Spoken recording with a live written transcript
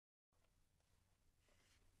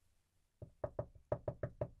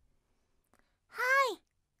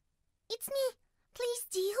it's me. Please,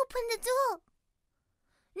 Dee, open the door.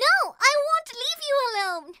 No, I won't leave you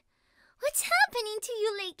alone. What's happening to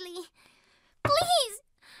you lately? Please,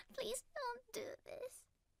 please don't do this.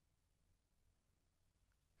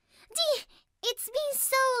 Dee, it's been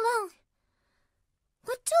so long.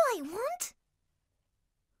 What do I want?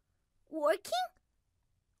 Working?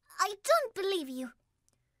 I don't believe you.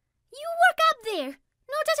 You work up there,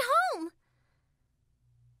 not at home.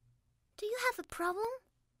 Do you have a problem?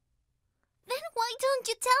 Then why don't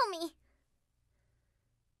you tell me?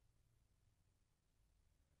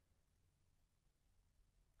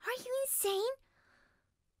 Are you insane?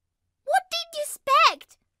 What did you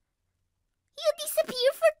expect? You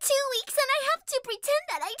disappear for 2 weeks and I have to pretend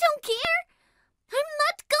that I don't care? I'm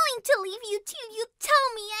not going to leave you till you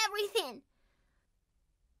tell me everything.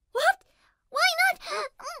 What? Why not?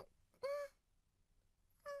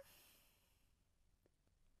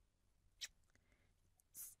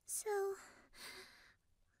 So,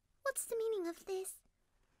 what's the meaning of this?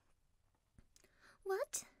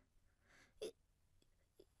 What?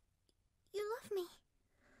 You love me.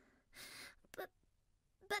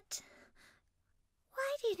 But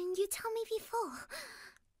why didn't you tell me before?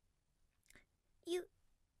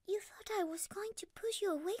 You thought I was going to push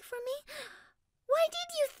you away from me? Why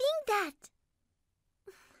did you think that?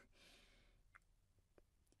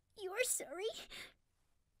 You're sorry?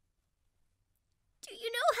 Do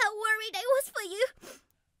you know how worried I was for you?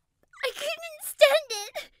 I couldn't stand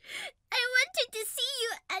it. I wanted to see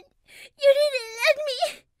you and you didn't let me.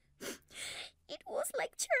 It was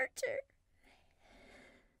like torture.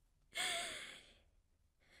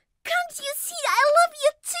 Can't you see I love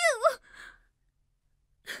you too?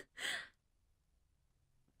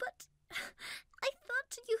 But I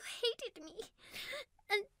thought you hated me.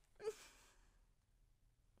 And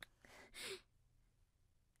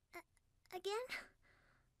again,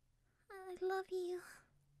 I love you.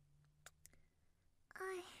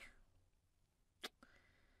 I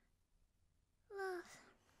love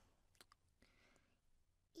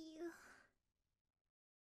you.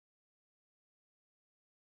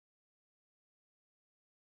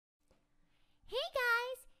 Hey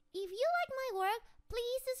guys, if you like my work,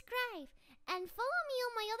 please subscribe and follow me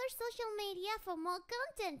on my other social media for more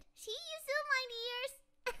content. See you soon, my dears.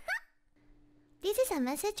 This is a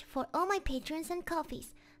message for all my patrons and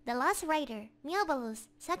coffees. The Last Rider, Miabalus,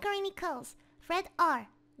 Zachary Nichols, Fred R,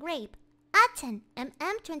 Grape, Aten,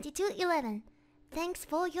 MM2211. Thanks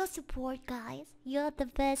for your support, guys. You're the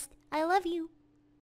best. I love you.